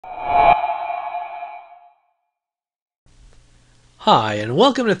Hi, and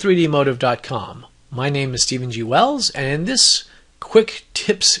welcome to 3dmotive.com. My name is Stephen G. Wells, and in this quick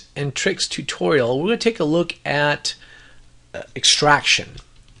tips and tricks tutorial, we're going to take a look at extraction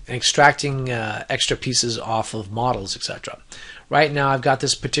and extracting extra pieces off of models, etc. Right now I've got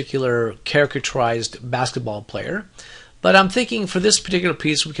this particular caricaturized basketball player, but I'm thinking for this particular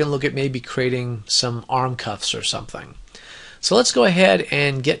piece we can look at maybe creating some arm cuffs or something. So let's go ahead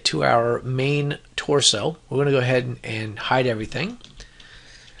and get to our main torso. We're going to go ahead and hide everything.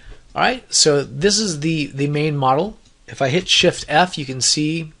 Alright, so this is the main model. If I hit Shift F, you can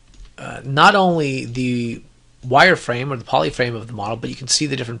see not only the wireframe or the polyframe of the model, but you can see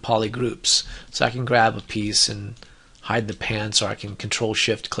the different poly groups. So I can grab a piece and hide the pants, or I can Control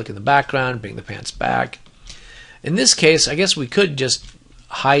Shift, click in the background, bring the pants back. In this case, I guess we could just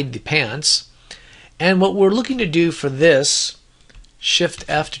hide the pants. And what we're looking to do for this, Shift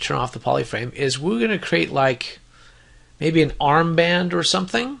F to turn off the polyframe, is we're going to create like maybe an armband or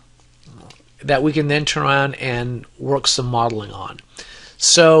something that we can then turn around and work some modeling on.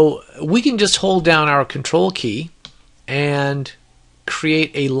 So we can just hold down our Control key and create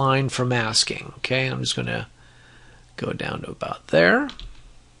a line for masking. Okay, I'm just going to go down to about there.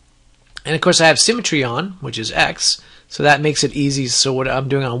 And of course I have symmetry on, which is X, so that makes it easy. So what I'm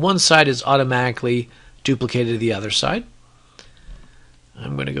doing on one side is automatically duplicated to the other side.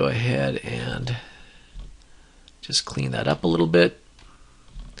 I'm going to go ahead and just clean that up a little bit.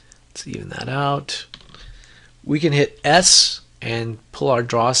 Let's even that out. We can hit S and pull our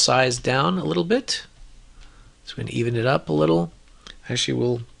draw size down a little bit. So we're going to even it up a little. Actually,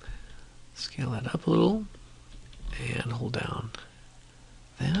 we'll scale that up a little and hold down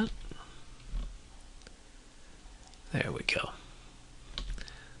that. There we go.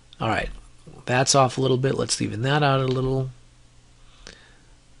 Alright, that's off a little bit. Let's even that out a little.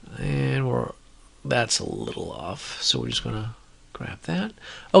 And that's a little off. So we're just going to grab that.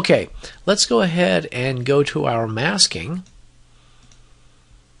 Okay, let's go ahead and go to our masking.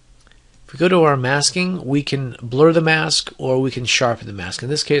 If we go to our masking, we can blur the mask or we can sharpen the mask. In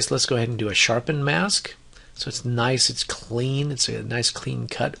this case, let's go ahead and do a sharpen mask. So it's nice, it's clean, it's a nice clean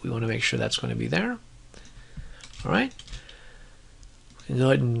cut. We want to make sure that's going to be there. Alright, we can go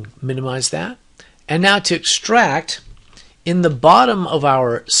ahead and minimize that. And now to extract, in the bottom of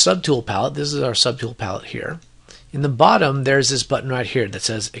our subtool palette, this is our subtool palette here, in the bottom there's this button right here that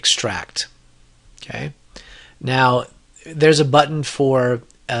says extract. Okay, now there's a button for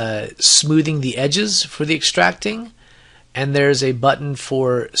smoothing the edges for the extracting, and there's a button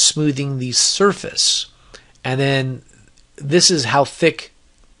for smoothing the surface, and then this is how thick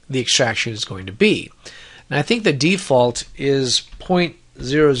the extraction is going to be. And I think the default is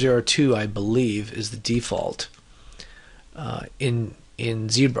 0.002, I believe, is the default in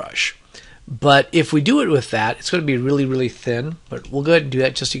ZBrush. But if we do it with that, it's going to be really, really thin. But we'll go ahead and do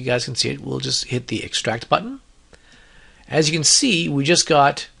that just so you guys can see it. We'll just hit the extract button. As you can see, we just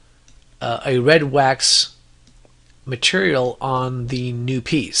got a red wax material on the new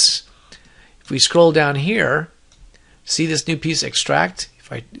piece. If we scroll down here, see this new piece extract?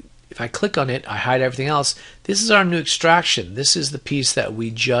 If I click on it, I hide everything else. This is our new extraction. This is the piece that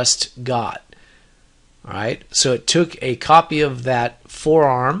we just got. Alright, so it took a copy of that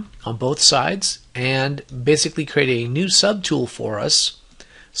forearm on both sides and basically created a new subtool for us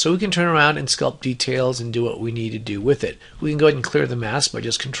so we can turn around and sculpt details and do what we need to do with it. We can go ahead and clear the mask by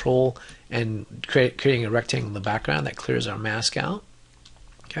just Control and creating a rectangle in the background that clears our mask out.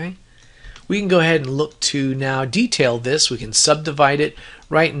 Okay. We can go ahead and look to now detail this. We can subdivide it.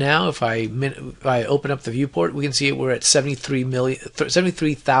 Right now, if I open up the viewport, we can see we're at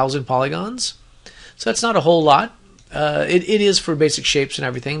 73,000 polygons. So that's not a whole lot. It is for basic shapes and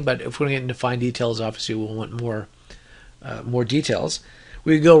everything, but if we're going to get into fine details, obviously we'll want more details.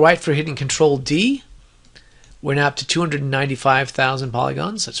 We go right for hitting Control D. We're now up to 295,000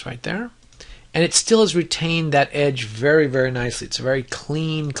 polygons. That's right there. And it still has retained that edge very, very nicely. It's a very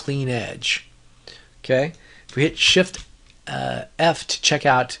clean edge. Okay. If we hit Shift F to check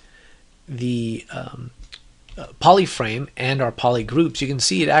out the polyframe and our poly groups, you can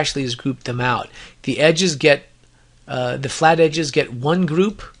see it actually has grouped them out. The edges get, the flat edges get one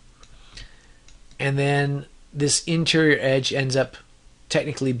group, and then this interior edge ends up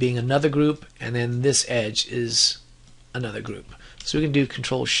technically being another group, and then this edge is another group. So we can do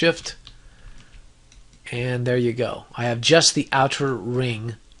Control Shift, and there you go. I have just the outer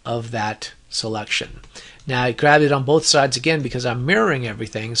ring of that selection. Now I grabbed it on both sides again because I'm mirroring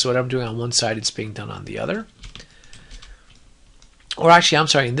everything, so what I'm doing on one side it's being done on the other. or actually, I'm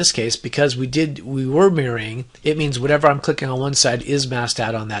sorry, in this case, because we were mirroring, it means whatever I'm clicking on one side is masked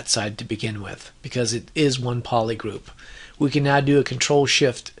out on that side to begin with, because it is one poly group. We can now do a control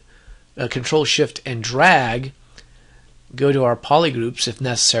shift and drag, go to our poly groups if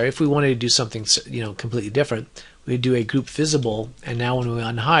necessary. If we wanted to do something, completely different, we do a group visible, and now when we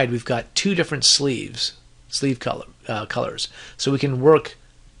unhide, we've got two different sleeve colors. So we can work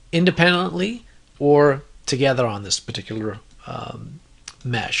independently or together on this particular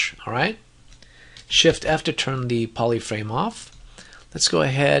mesh. All right. Shift F to turn the poly frame off. Let's go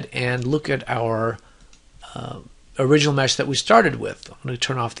ahead and look at our original mesh that we started with. I'm going to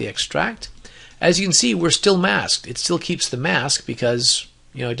turn off the extract. As you can see, we're still masked. It still keeps the mask because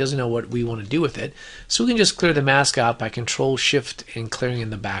it doesn't know what we want to do with it. So we can just clear the mask out by Control Shift and clearing in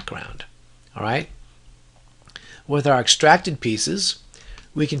the background. All right. With our extracted pieces,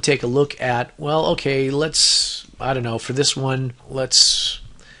 we can take a look at, well, okay, I don't know, for this one, let's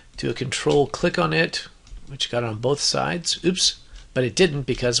do a control click on it, which got it on both sides. Oops, but it didn't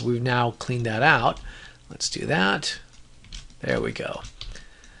because we've now cleaned that out. Let's do that. There we go. All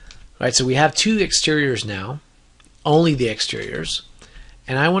right, so we have two exteriors now, only the exteriors.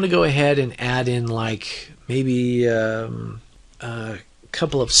 And I want to go ahead and add in like maybe a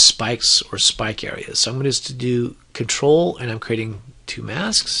couple of spikes or spike areas. So I'm going to just do control and I'm creating two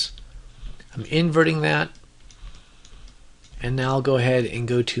masks. I'm inverting that. And now I'll go ahead and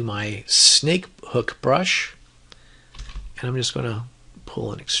go to my snake hook brush. And I'm just going to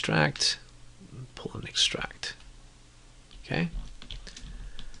pull and extract, pull and extract. Okay.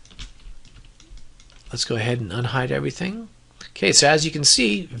 Let's go ahead and unhide everything. Okay, so as you can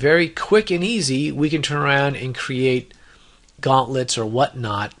see, very quick and easy, we can turn around and create gauntlets or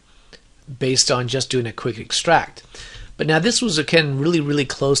whatnot based on just doing a quick extract. But now this was, again, really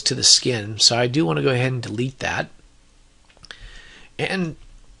close to the skin, so I do want to go ahead and delete that. And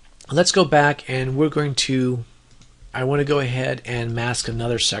let's go back and I want to go ahead and mask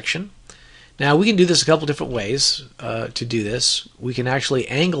another section. Now we can do this a couple different ways to do this. We can actually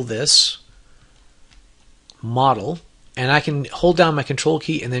angle this model, and I can hold down my control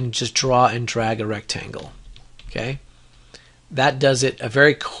key and then just draw and drag a rectangle. Okay, that does it. A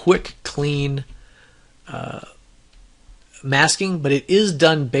very quick, clean masking, but it is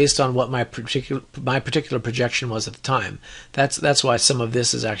done based on what my particular projection was at the time. That's why some of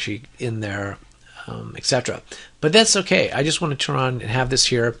this is actually in there, etc. But that's okay. I just want to turn on and have this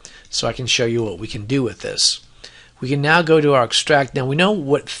here so I can show you what we can do with this. We can now go to our extract. Now we know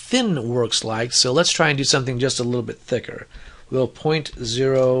what thin works like, so let's try and do something just a little bit thicker. We'll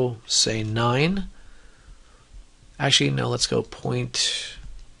 0.0, say 9. Actually, no, let's go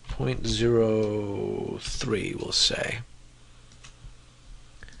 0.03, we'll say.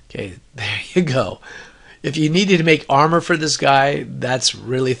 Okay, there you go. If you needed to make armor for this guy, that's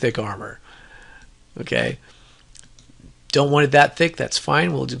really thick armor. Okay. Don't want it that thick, that's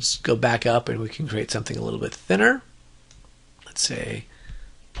fine. We'll just go back up and we can create something a little bit thinner. Let's say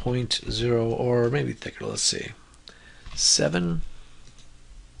 0.0 or maybe thicker, let's see. 7.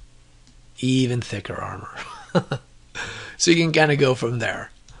 Even thicker armor. So you can kind of go from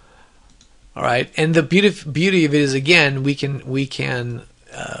there. All right, and the beauty of it is, again, we can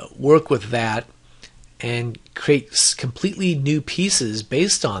work with that and create completely new pieces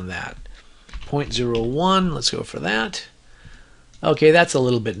based on that. 0.01, let's go for that. Okay, that's a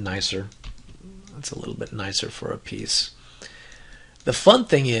little bit nicer. That's a little bit nicer for a piece. The fun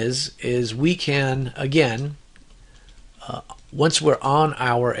thing is we can, again, once we're on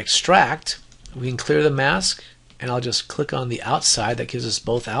our extract, we can clear the mask, and I'll just click on the outside. That gives us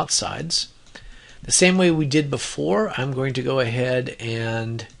both outsides. The same way we did before, I'm going to go ahead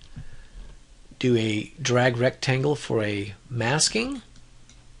and do a drag rectangle for a masking.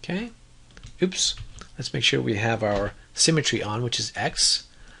 Okay. Oops. Let's make sure we have our symmetry on, which is X.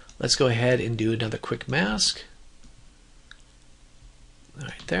 Let's go ahead and do another quick mask.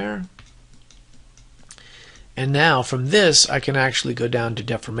 Right there. And now from this, I can actually go down to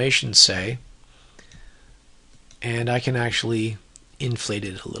deformation, say, and I can actually inflate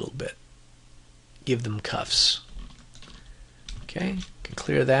it a little bit. Give them cuffs. Okay, can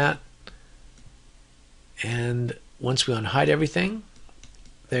clear that. And once we unhide everything,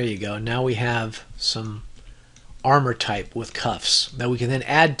 there you go. Now we have some armor type with cuffs that we can then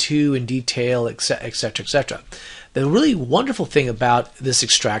add to and detail, etc., etc. The really wonderful thing about this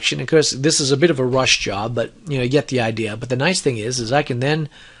extraction, of course, this is a bit of a rush job, but you get the idea. But the nice thing is I can then,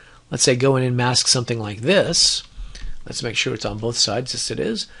 let's say, go in and mask something like this. Let's make sure it's on both sides. Yes, it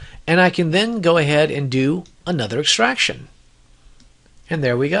is. And I can then go ahead and do another extraction. And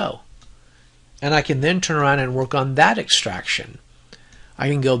there we go. And I can then turn around and work on that extraction. I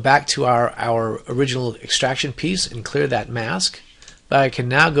can go back to our original extraction piece and clear that mask. But I can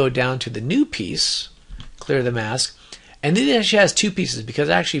now go down to the new piece, clear the mask, and it actually has two pieces because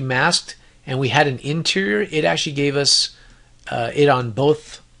I actually masked and we had an interior. It actually gave us it on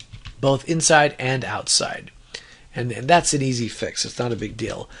both inside and outside. And that's an easy fix. It's not a big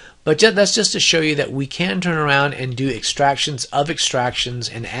deal. But that's just to show you that we can turn around and do extractions of extractions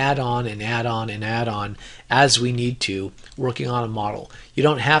and add on and add on and add on as we need to, working on a model. You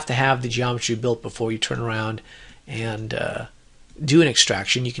don't have to have the geometry built before you turn around and do an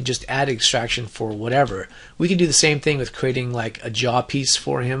extraction. You can just add extraction for whatever. We can do the same thing with creating like a jaw piece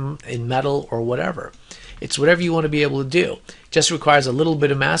for him in metal or whatever. It's whatever you want to be able to do. It just requires a little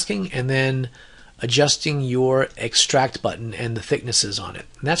bit of masking and then adjusting your extract button and the thicknesses on it.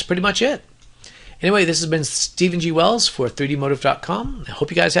 And that's pretty much it. Anyway, this has been Stephen G. Wells for 3dmotive.com. I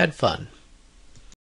hope you guys had fun.